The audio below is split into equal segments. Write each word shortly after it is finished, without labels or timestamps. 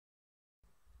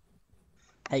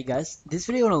Hey guys, this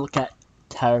video I want to look at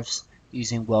tariffs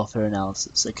using welfare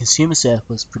analysis. So consumer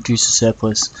surplus, producer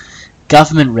surplus,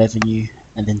 government revenue,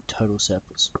 and then total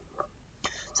surplus.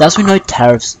 So as we know,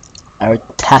 tariffs are a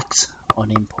tax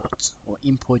on imports or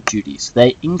import duties.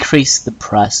 They increase the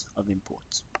price of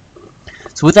imports.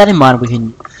 So with that in mind, we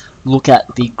can look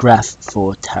at the graph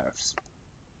for tariffs.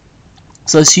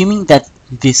 So assuming that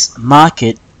this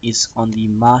market is on the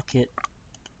market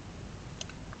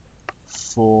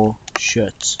for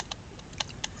shirts.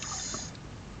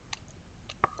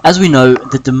 As we know,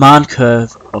 the demand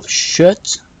curve of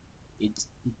shirts is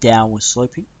downward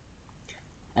sloping,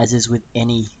 as is with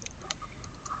any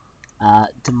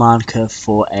demand curve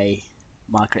for a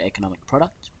microeconomic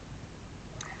product.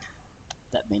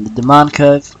 That means the demand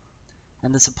curve,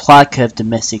 and the supply curve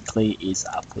domestically is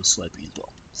upward sloping as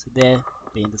well. So there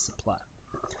being the supply.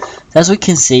 So as we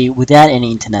can see, without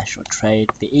any international trade,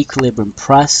 the equilibrium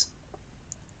price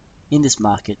in this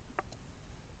market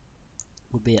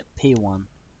will be at P1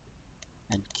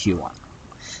 and Q1.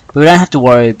 But we don't have to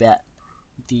worry about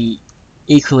the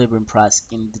equilibrium price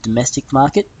in the domestic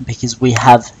market because we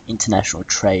have international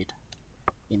trade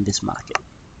in this market.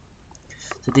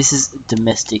 So this is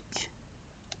domestic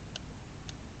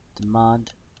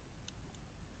demand,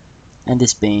 and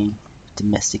this being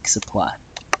domestic supply.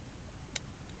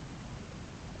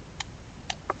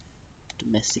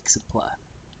 Domestic supply,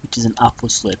 which is an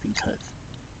upward sloping curve.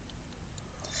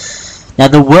 Now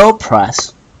the world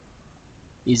price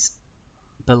is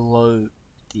below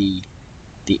the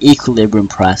equilibrium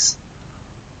price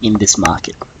in this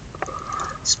market.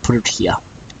 Let's put it here.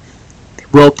 The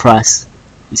world price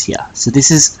is here. So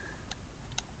this is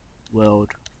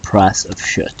world price of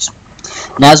shirts.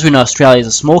 Now as we know, Australia is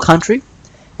a small country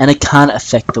and it can't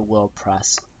affect the world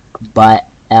price by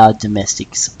our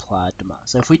domestic supply demand.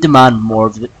 So if we demand more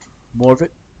of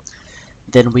it,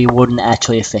 then we wouldn't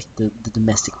actually affect the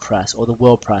domestic price, or the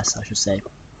world price I should say,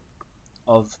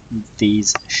 of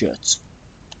these shirts.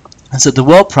 And so the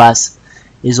world price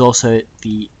is also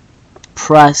the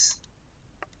price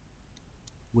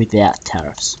without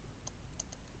tariffs.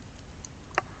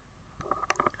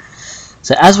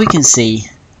 So as we can see,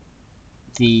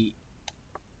 the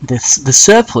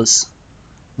surplus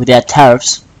without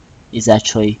tariffs is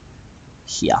actually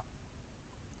here.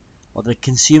 Well, the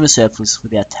consumer surplus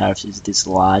without tariffs is this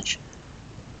large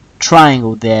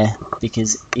triangle there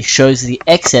because it shows the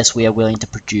excess we are willing to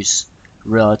produce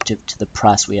relative to the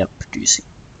price we are producing.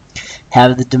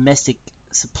 However, the domestic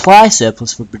supply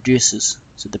surplus for producers,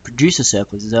 so the producer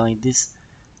surplus, is only this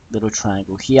little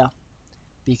triangle here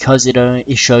because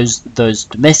it shows those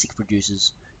domestic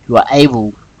producers who are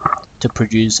able to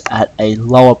produce at a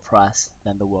lower price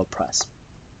than the world price.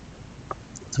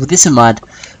 So with this in mind,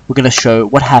 we're going to show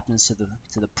what happens to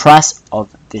the price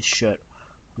of this shirt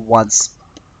once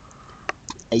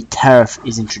a tariff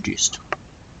is introduced.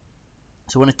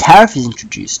 So when a tariff is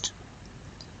introduced,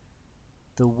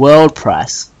 the world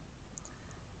price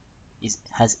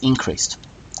has increased.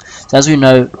 So as we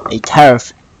know, a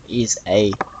tariff is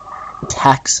a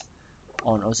tax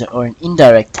on, or an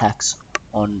indirect tax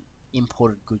on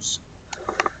imported goods.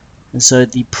 And so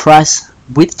the price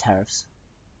with tariffs,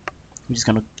 we're just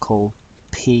going to call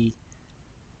PW,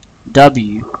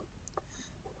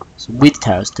 so with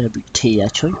tariffs, WT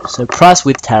actually, so price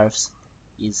with tariffs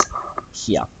is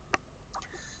here.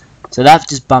 So that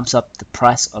just bumps up the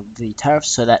price of the tariff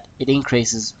so that it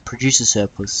increases producer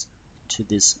surplus to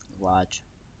this large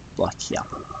block here.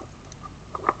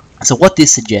 So what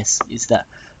this suggests is that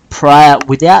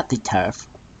without the tariff,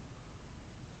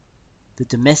 the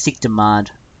domestic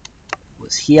demand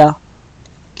was here,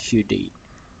 QD.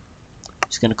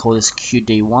 I'm just going to call this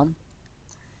QD1,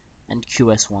 and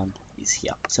QS1 is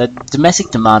here. So domestic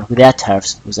demand without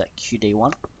tariffs was at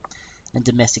QD1, and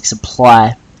domestic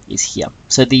supply is here.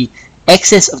 So the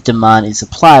excess of demand in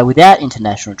supply without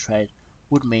international trade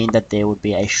would mean that there would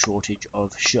be a shortage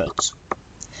of shirts.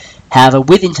 However,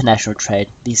 with international trade,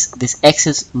 this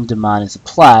excess in demand and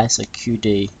supply, so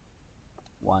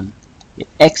QD1, the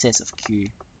excess of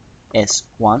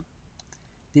QS1,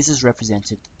 this is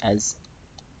represented as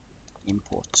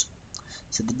imports.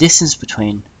 So the distance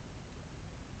between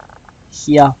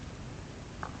here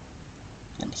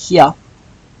and here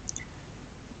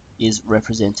is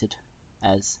represented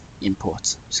as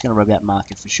imports. I'm just going to rub out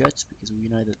market for shirts because we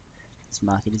know that this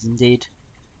market is indeed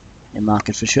a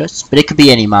market for shirts, but it could be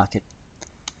any market.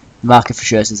 The market for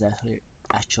shirts is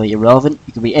actually irrelevant.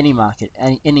 It could be any market,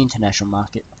 any international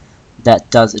market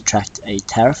that does attract a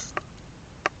tariff.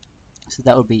 So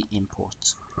that would be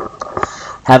imports.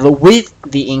 However, with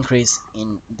the increase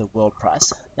in the world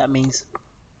price, that means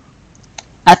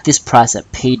at this price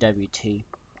at PWT,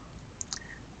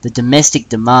 the domestic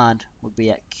demand would be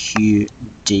at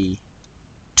QD2,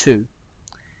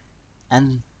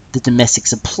 and the domestic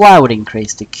supply would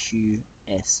increase to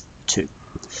QS2.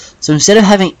 So instead of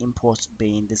having imports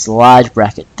being this large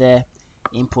bracket there,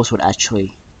 imports would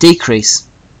actually decrease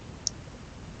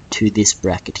to this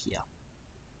bracket here.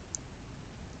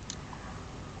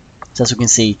 So as we can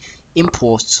see,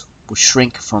 imports will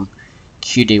shrink from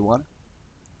QD1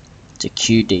 to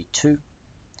QD2,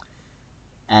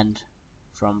 and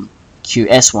from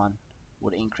QS1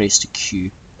 would increase to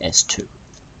QS2.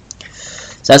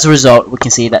 So as a result, we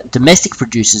can see that domestic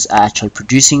producers are actually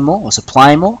producing more or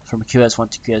supplying more from QS1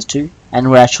 to QS2, and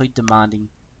we're actually demanding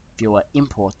fewer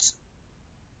imports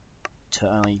to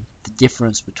only the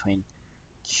difference between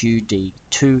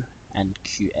QD2 and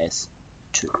QS2.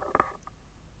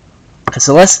 Okay,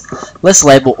 so let's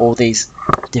label all these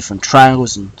different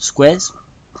triangles and squares,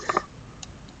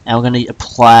 and we're going to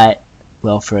apply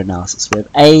welfare analysis. We have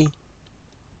A,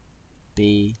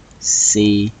 B,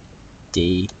 C,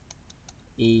 D,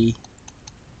 E,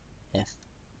 F,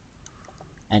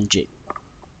 and G.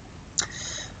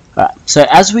 Alright, so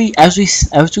as we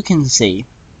can see,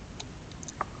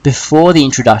 before the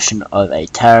introduction of a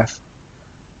tariff,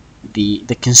 the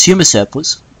consumer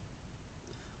surplus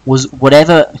was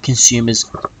whatever consumers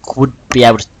would be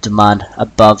able to demand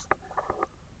above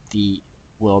the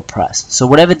world price. So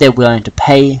whatever they're willing to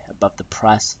pay above the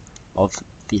price of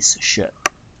this shirt.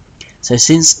 So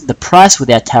since the price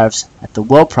with our tariffs at the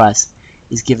world price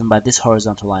is given by this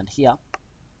horizontal line here,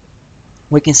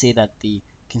 we can see that the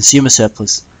consumer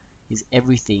surplus is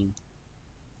everything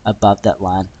above that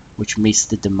line which meets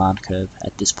the demand curve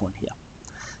at this point here.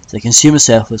 So the consumer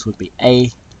surplus would be A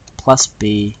plus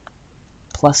B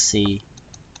plus C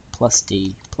plus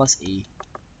D plus E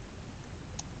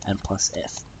and plus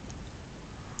F.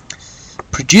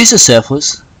 Producer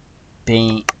surplus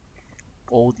being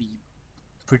all the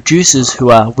producers who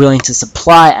are willing to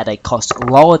supply at a cost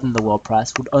lower than the world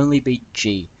price would only be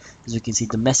G. As we can see,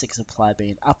 domestic supply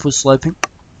being upward sloping,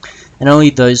 and only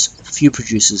those few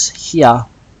producers here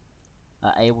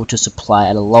are able to supply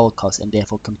at a lower cost and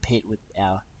therefore compete with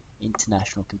our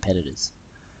international competitors.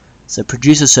 So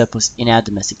producer surplus in our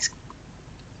domestic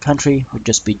country would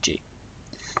just be G.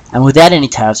 And without any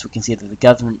tariffs, we can see that the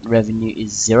government revenue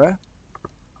is 0.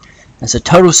 And so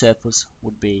total surplus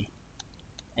would be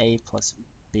A plus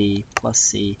B plus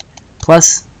C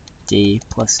plus D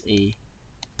plus E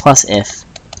plus F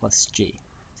plus G.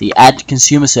 So you add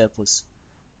consumer surplus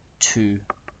to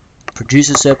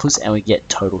producer surplus and we get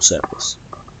total surplus.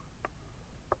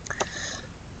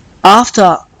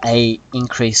 After a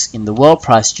increase in the world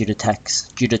price due to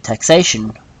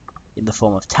taxation in the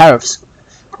form of tariffs,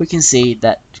 we can see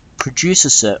that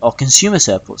consumer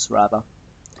surplus rather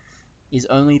is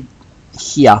only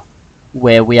here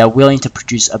where we are willing to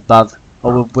produce above,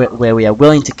 or where we are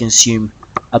willing to consume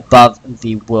above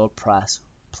the world price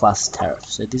plus tariff.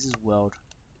 So this is world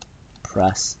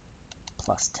price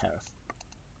plus tariff,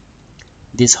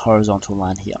 this horizontal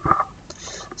line here.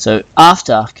 So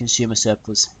after consumer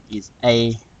surplus is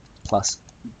A plus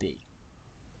B.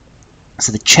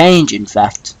 So the change in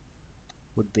fact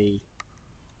would be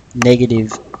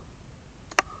negative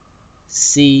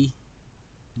C,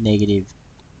 negative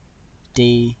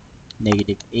D,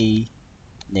 negative E,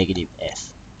 negative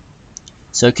F.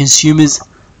 So consumers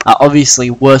are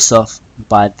obviously worse off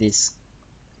by this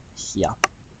here.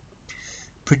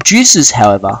 Producers,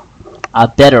 however, are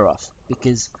better off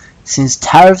because since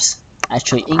tariffs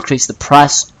actually increase the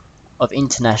price of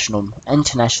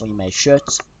internationally made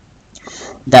shirts,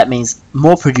 that means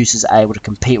more producers are able to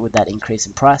compete with that increase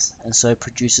in price, and so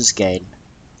producers gain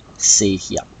C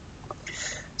here.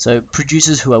 So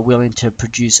producers who are willing to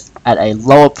produce at a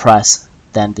lower price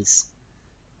than this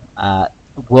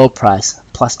world price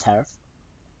plus tariff,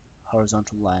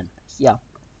 horizontal line here,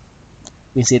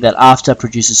 we see that after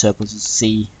producer surplus is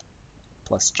C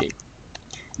plus G.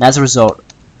 And as a result,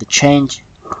 the change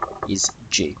is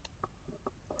G.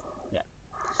 Yeah.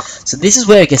 So this is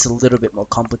where it gets a little bit more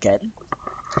complicated,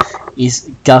 is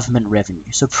government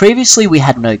revenue. So previously we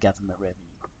had no government revenue.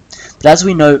 But as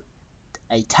we know,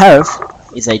 a tariff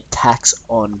is a tax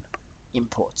on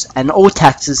imports, and all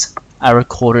taxes are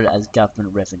recorded as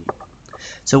government revenue.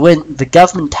 So when the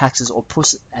government taxes or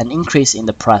puts an increase in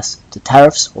the price to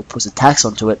tariffs or puts a tax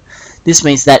onto it, this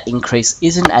means that increase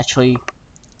isn't actually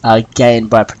gained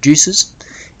by producers,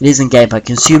 it isn't gained by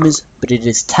consumers, but it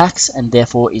is taxed and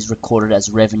therefore is recorded as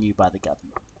revenue by the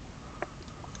government.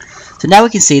 So now we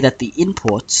can see that the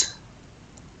imports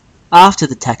after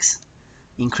the tax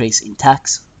increase in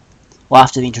tax, or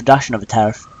after the introduction of a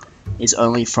tariff, is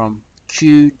only from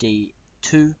QD2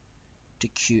 to to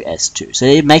QS2. So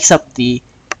it makes up the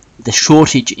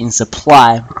shortage in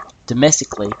supply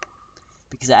domestically,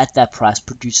 because at that price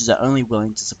producers are only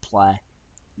willing to supply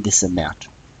this amount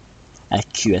at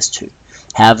QS2.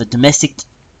 However, domestic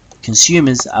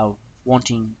consumers are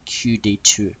wanting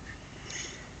QD2.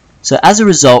 So as a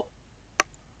result,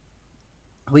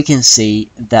 we can see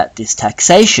that this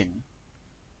taxation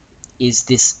is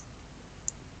this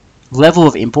level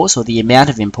of imports, or the amount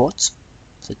of imports.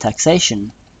 So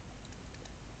taxation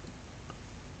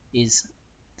is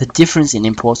the difference in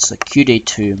imports, so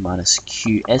QD2 minus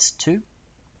QS2.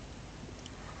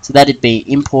 So that would be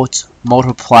imports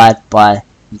multiplied by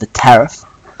the tariff.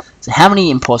 So how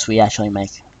many imports we actually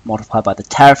make multiplied by the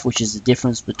tariff, which is the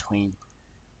difference between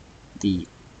the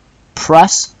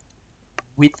price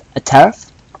with a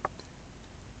tariff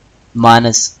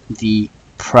minus the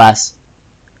price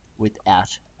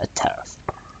without a tariff,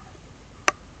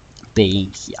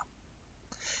 being here.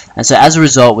 And so as a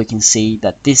result, we can see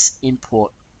that this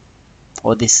import,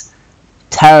 or this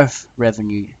tariff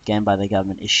revenue gained by the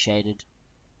government, is shaded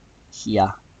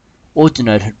here, or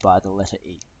denoted by the letter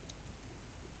E.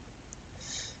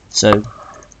 So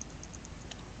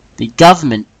the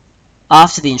government,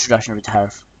 after the introduction of a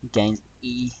tariff, gains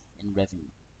E in revenue,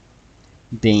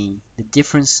 being the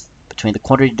difference between the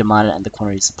quantity demanded and the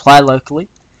quantity supplied locally,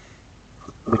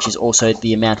 which is also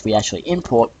the amount we actually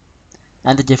import,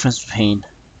 and the difference between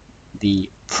the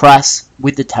price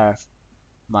with the tariff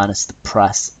minus the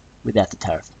price without the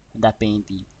tariff, and that being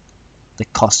the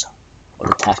cost, or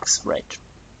the tax rate.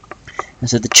 And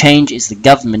so the change is the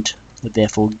government would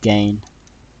therefore gain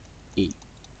E.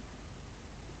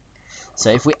 So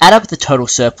if we add up the total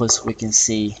surplus, we can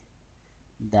see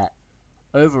that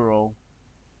overall,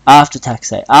 after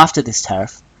this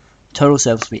tariff, total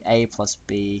surplus will be A plus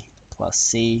B plus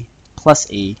C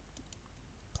plus E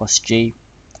plus G,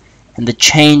 and the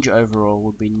change overall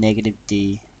would be negative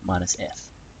D minus F.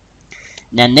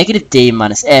 Now negative D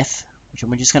minus F, which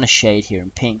I'm just going to shade here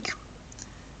in pink,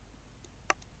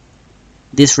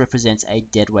 this represents a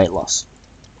deadweight loss.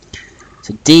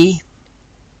 So D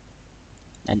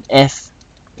and F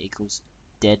equals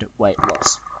deadweight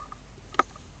loss.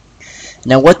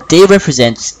 Now what D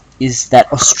represents is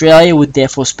that Australia would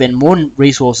therefore spend more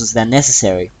resources than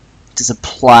necessary to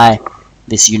supply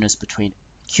this units between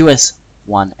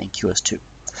QS1 and QS2.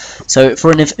 So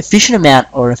for an efficient amount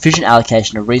or efficient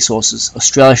allocation of resources,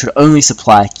 Australia should only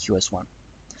supply QS1.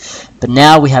 But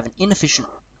now we have an inefficient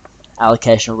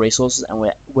allocation of resources,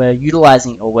 and we're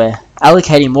utilizing, or we're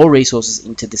allocating more resources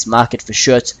into this market for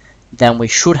shirts than we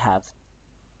should have,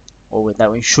 or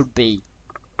that we should be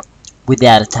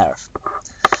without a tariff.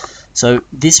 So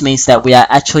this means that we are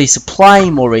actually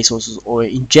supplying more resources, or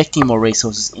injecting more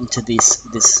resources into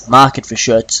this market for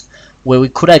shirts, where we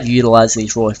could have utilized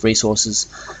these raw resources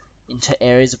into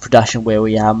areas of production where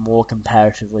we are more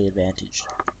comparatively advantaged.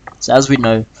 So as we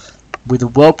know, with the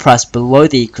world price below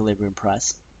the equilibrium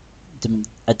price,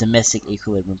 a domestic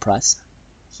equilibrium price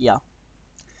here,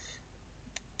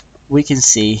 we can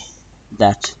see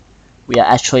that we are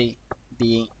actually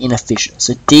being inefficient.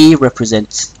 So D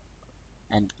represents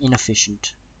an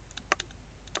inefficient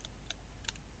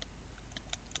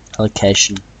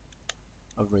allocation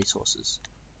of resources.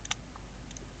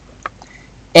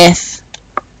 F,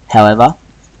 however,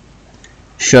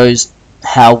 shows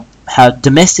how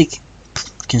domestic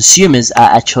consumers are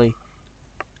actually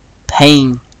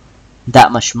paying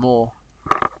that much more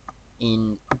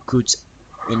in goods,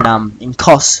 in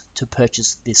costs to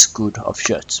purchase this good of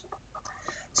shirts.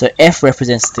 So F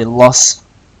represents the loss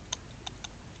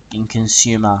in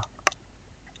consumer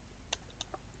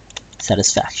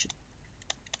satisfaction.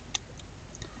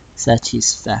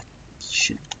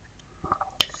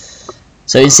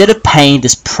 So instead of paying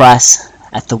this price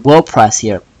at the world price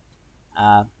here,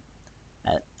 at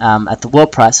the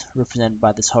world price represented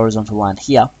by this horizontal line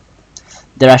here,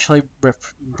 they're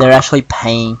actually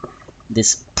paying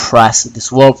this price,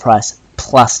 this world price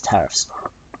plus tariffs.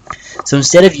 So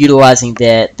instead of utilizing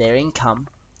their income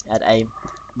at a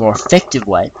more effective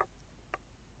way,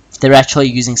 they're actually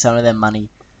using some of their money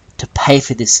to pay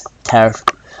for this tariff,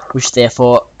 which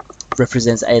therefore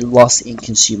represents a loss in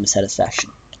consumer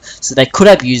satisfaction. So they could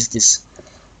have used this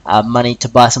money to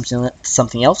buy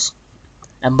something else,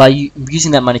 and by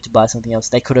using that money to buy something else,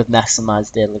 they could have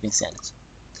maximized their living standards.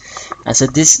 And so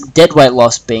this deadweight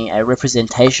loss being a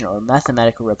representation, or a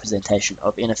mathematical representation,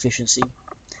 of inefficiency.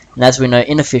 And as we know,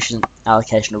 inefficient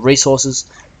allocation of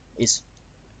resources is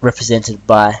represented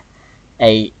by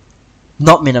a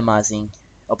not minimizing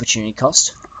opportunity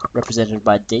cost, represented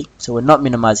by D. So we're not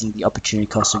minimizing the opportunity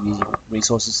cost of using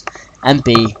resources, and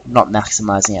B, not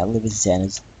maximizing our living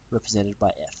standards, represented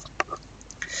by F.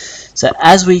 So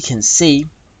as we can see,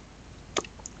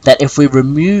 that if we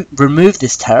remove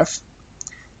this tariff,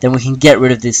 then we can get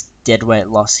rid of this deadweight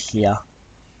loss here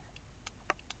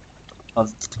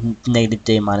of negative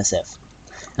D minus F.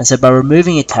 And so by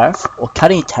removing a tariff or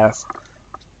cutting a tariff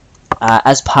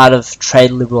as part of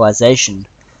trade liberalization,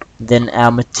 then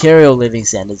our material living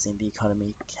standards in the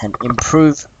economy can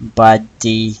improve by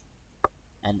D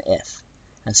and F.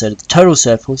 And so the total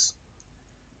surplus,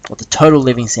 or the total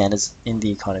living standards in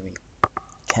the economy,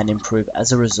 can improve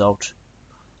as a result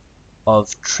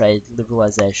of trade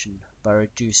liberalization by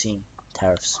reducing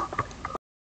tariffs.